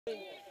3,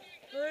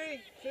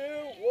 2,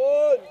 1,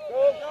 go,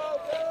 go,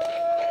 go!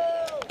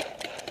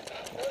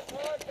 Work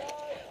hard,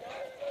 guys.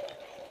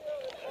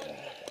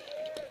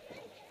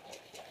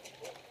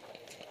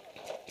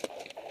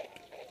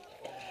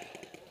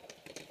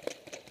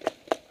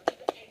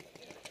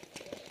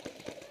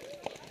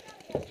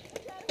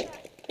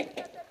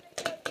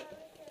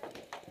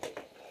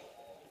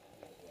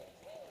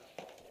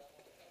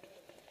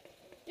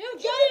 Yo,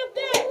 guy up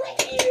there!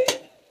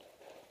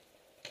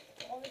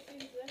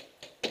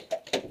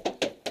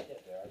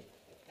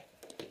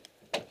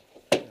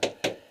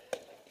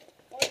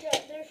 Oh yeah,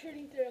 they're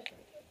shooting through.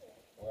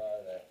 Where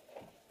are they?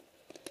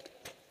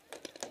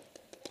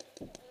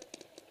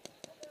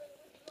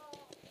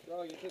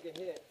 Bro, you took a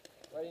hit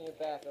right in your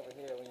back over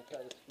here when you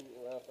tried to scoot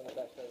around from the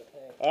back side of the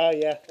tank. Oh,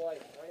 yeah.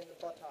 Twice, right in the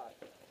buttock.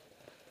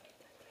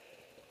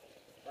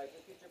 Right,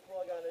 just get your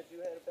plug on as you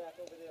head back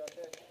over there,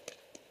 okay?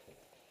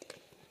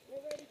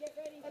 Get ready, get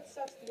ready. That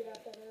sucks to get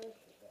out that early.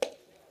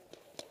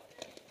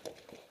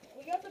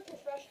 We got the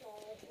professional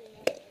on our team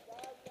now.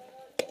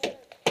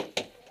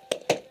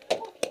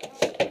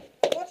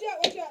 Watch out,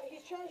 watch out.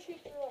 He's trying to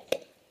shoot through us.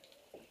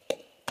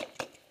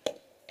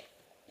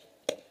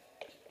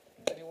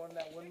 Anyone in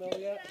that windmill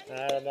yet?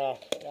 I don't know.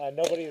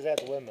 Nobody is at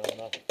the windmill,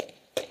 no.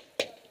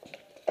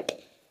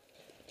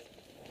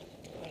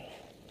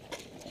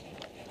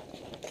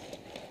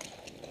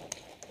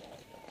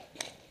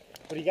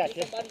 What do you got,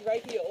 There's kid? somebody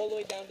right here, all the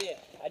way down there.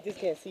 I just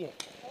can't see him.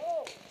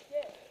 Oh,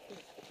 shit. He's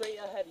straight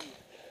ahead of you.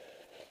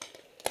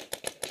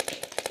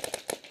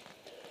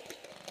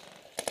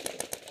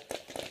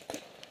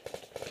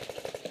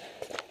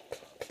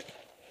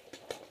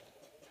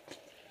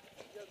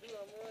 Yo, dude,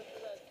 I'm running to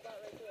that spot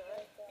right there,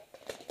 right?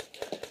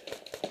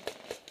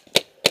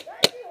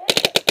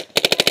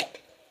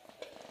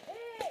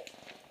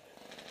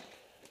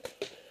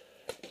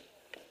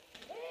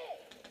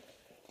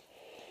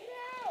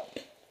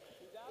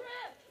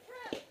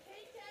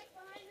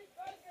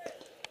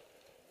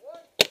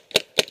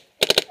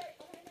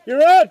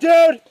 You're out,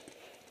 dude!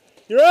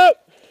 You're out!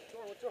 What's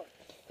wrong, what's wrong?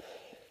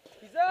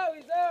 He's out,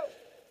 he's out!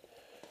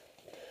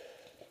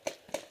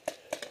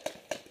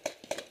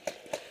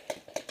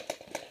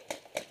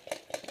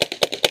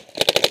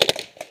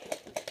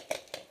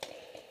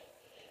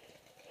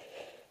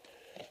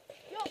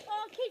 Yo,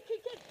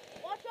 kid.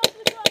 Watch out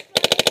for the crossbar.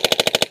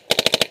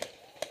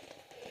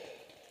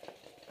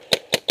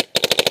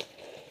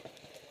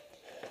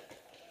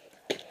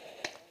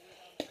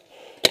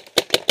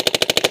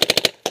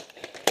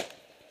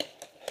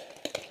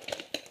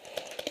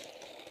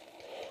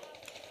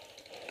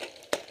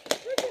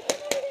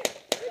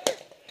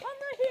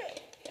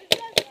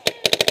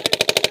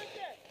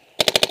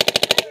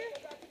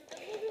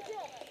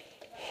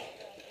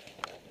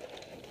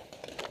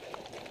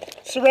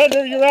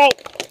 Surrender, you're out!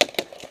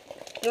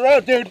 You're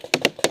out, dude!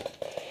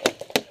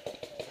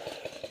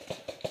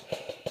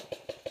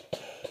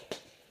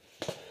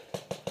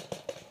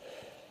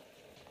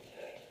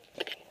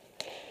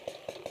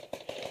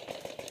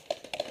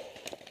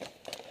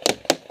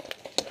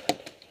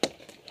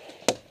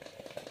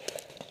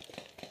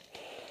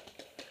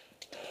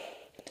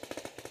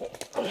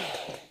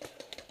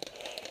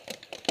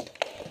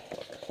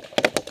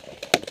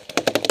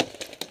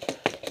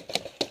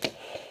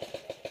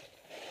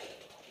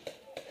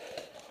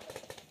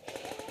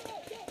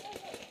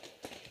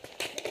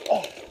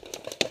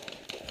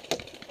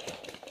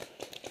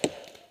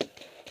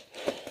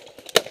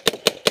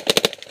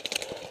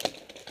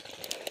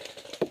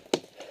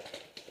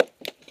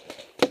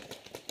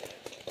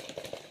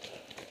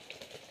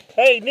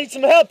 Hey, need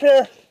some help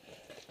here.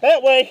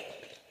 That way.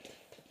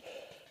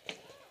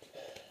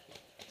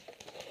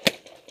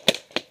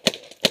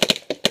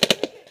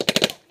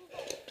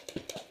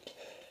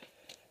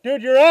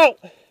 Dude, you're out.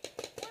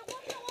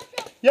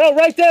 Yo,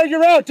 right there,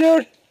 you're out,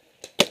 dude.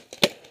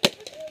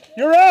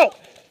 You're out.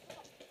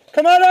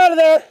 Come on out of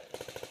there.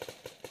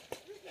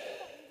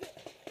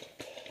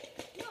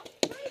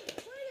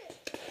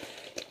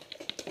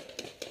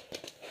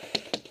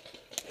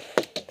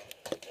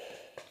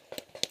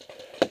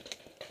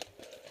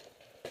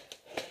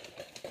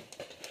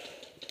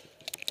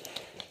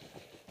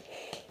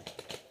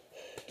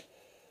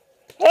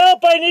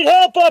 Help, I need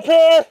help up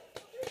here.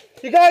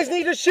 You guys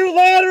need to shoot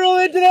lateral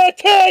into that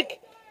tank.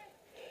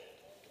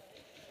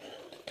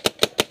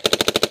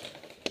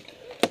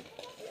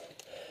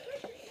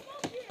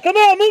 Come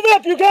on, move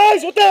up, you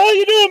guys. What the hell are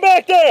you doing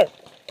back there?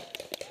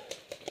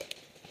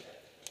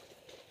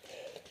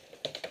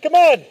 Come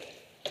on.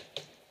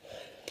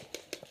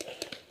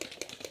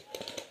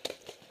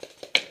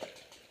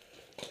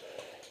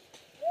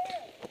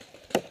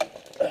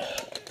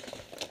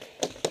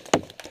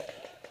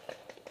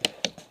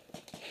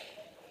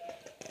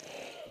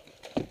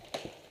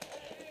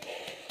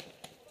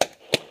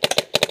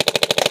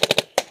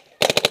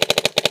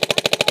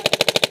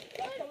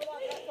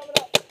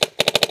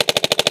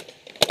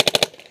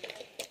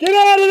 Get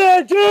out of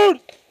there, dude!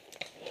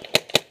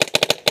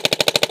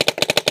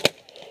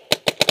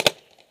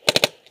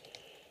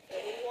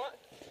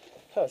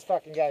 Those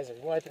fucking guys are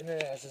wiping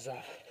their asses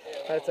off.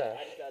 That's all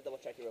right. double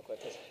check you real quick.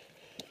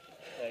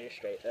 No, you're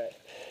straight. All right.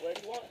 Where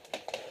do you want?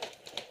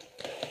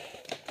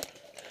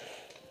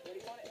 Where do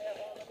you want it? Here,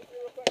 let me see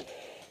real quick.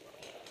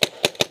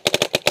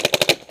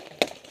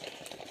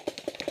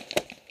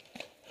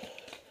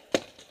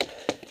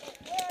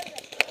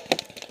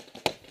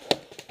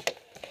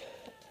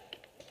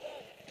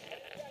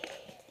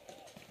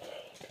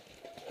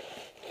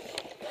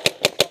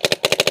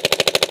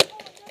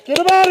 Get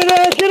him out of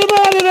there! Get him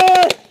out of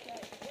there!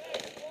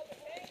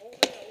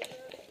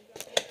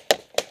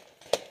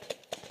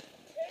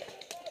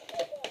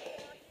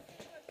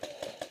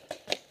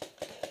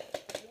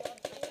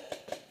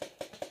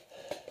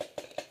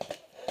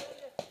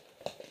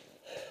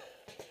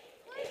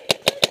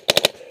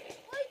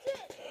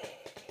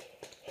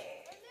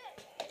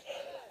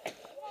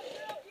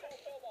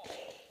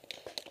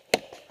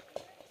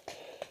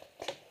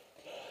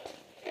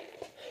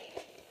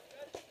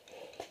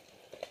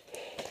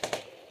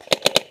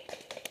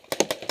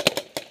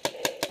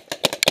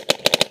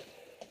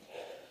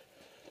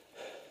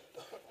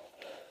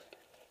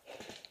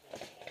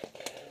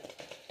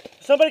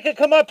 Somebody can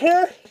come up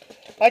here.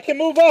 I can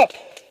move up. See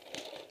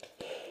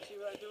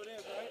what I do it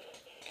is, right?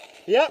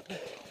 Yep.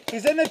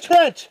 He's in the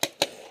trench.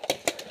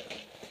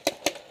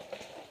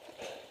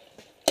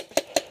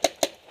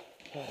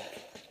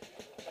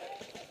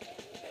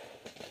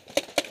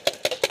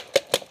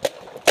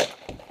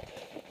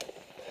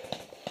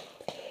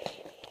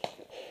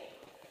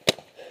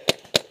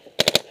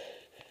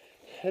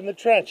 In the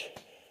trench.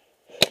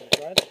 In the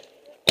front.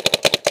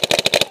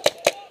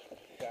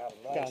 Got him,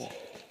 nice. Got him.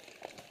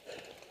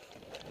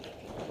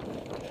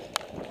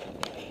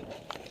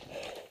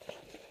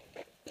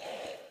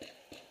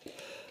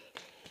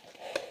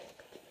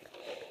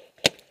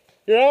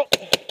 You're out.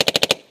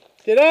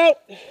 Get out.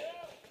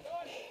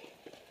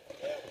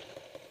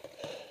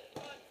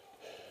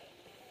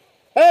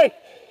 Hey!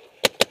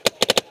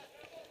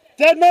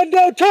 Dead men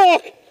don't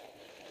talk!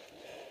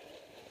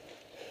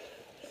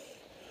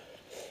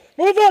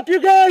 Move up,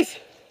 you guys!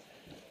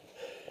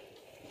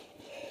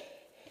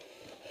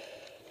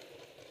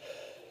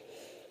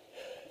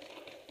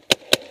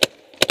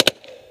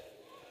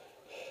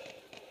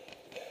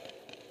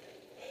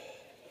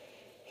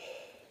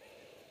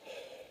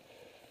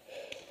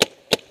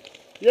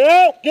 You're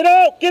out! Get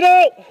out! Get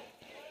out!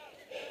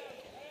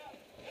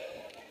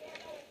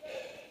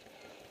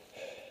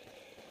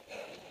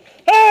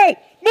 Hey!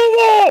 Move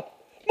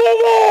up!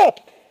 Move up!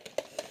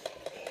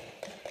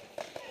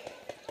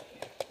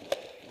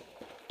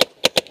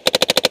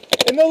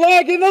 In the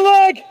leg! In the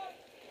leg!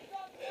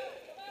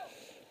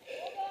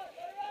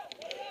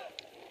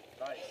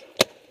 Nice.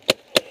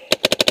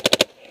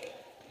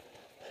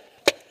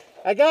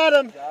 I got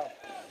him. Got him.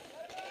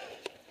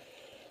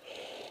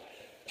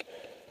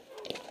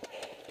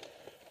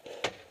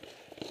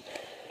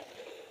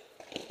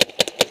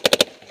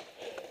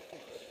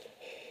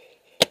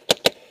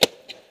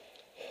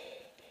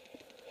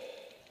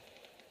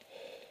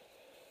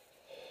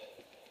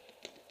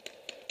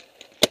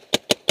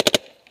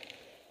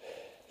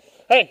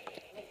 Hey,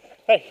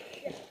 hey,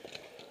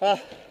 come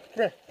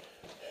here.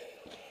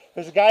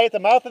 There's a guy at the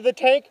mouth of the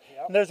tank,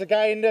 and there's a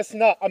guy in this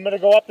nut. I'm gonna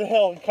go up the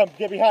hill and come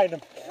get behind him.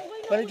 No,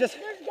 wait, no, Let me just.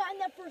 There's a guy in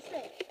that first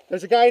tank.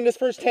 There's a guy in this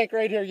first tank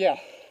right here, yeah.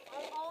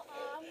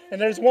 And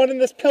there's one in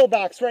this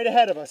pillbox right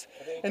ahead of us.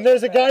 And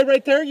there's a guy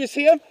right there. You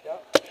see him?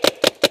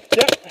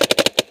 Yep.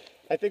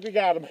 I think we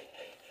got him.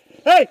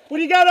 Hey, what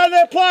do you got on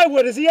that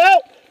plywood? Is he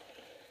out?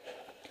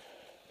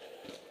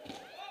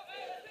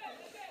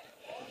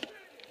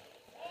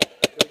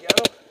 Did we get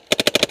him?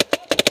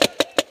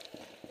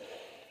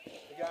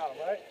 We got him,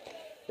 right?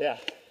 Yeah.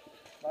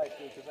 Nice,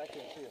 dude, because I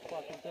can't see a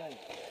fucking thing.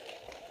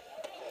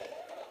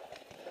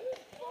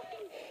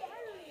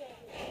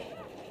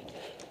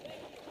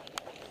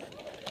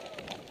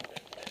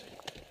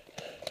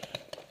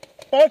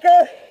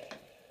 Bunker!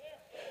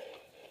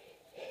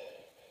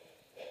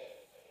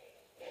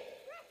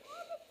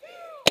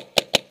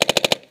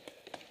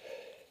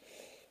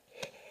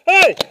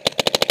 Hey!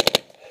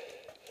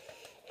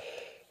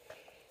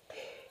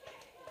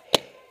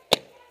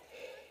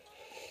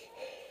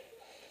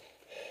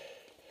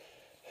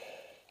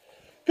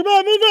 Come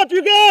on, move up,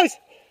 you guys!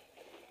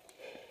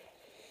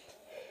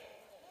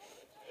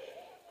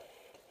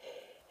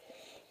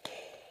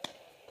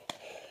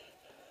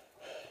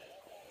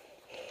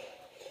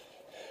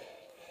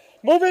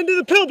 Move into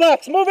the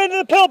pillbox! Move into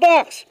the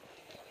pillbox!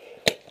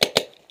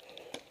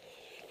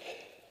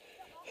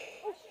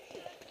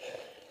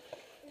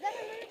 Is that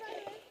a minute by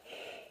the way?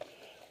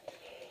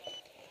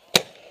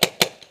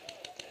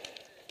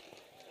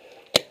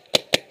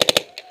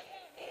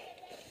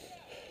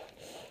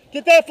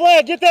 Get that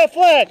flag! Get that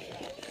flag!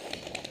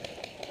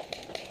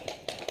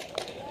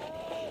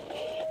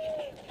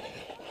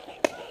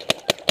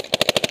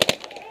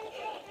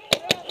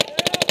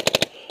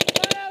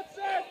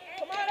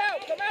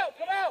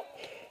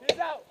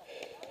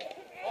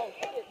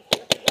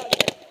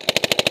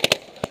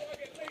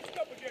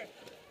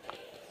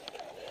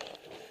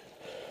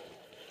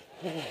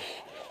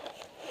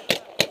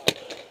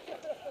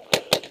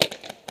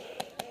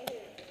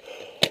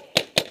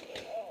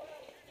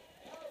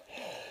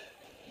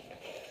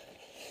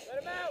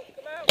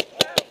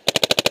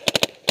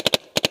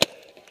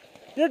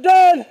 You're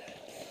done.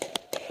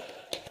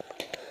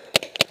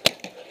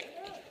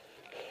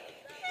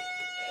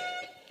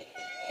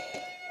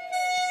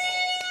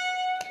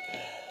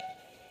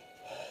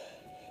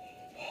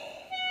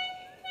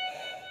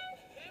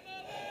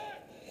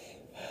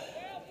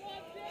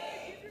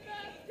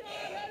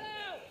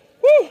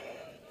 Woo.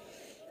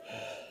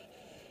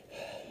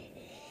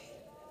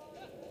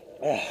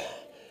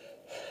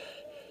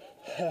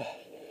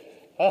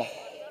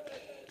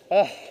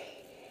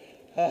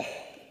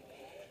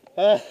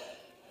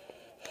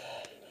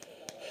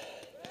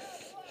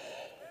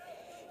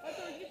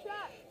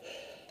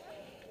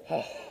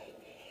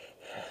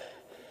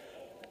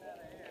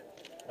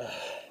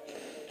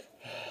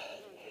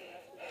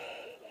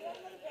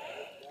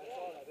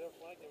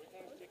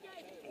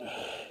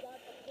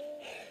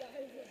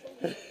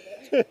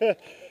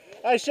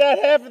 I shot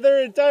half of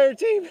their entire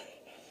team.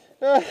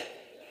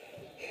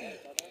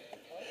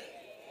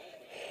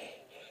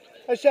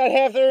 I shot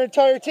half their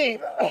entire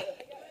team. I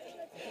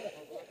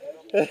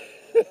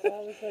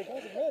was like, oh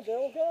man, they're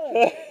all gone.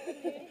 Alright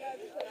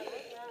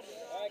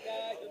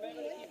guys,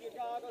 remember to keep your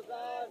goggles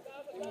on.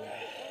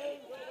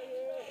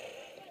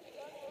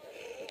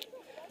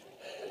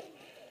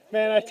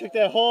 Man, I took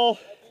that whole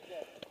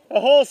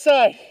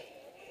side.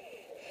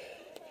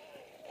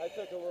 I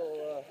took a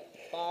little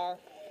bar.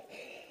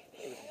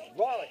 It was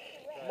rolling.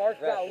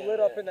 Mark got lit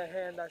up in the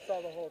hand. I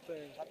saw the whole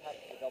thing.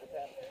 Double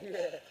tap.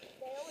 Yeah.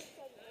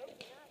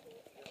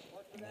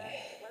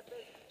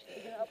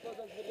 You gonna upload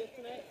those videos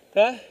tonight?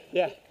 Huh?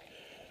 Yeah.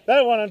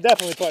 That one I'm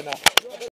definitely putting up.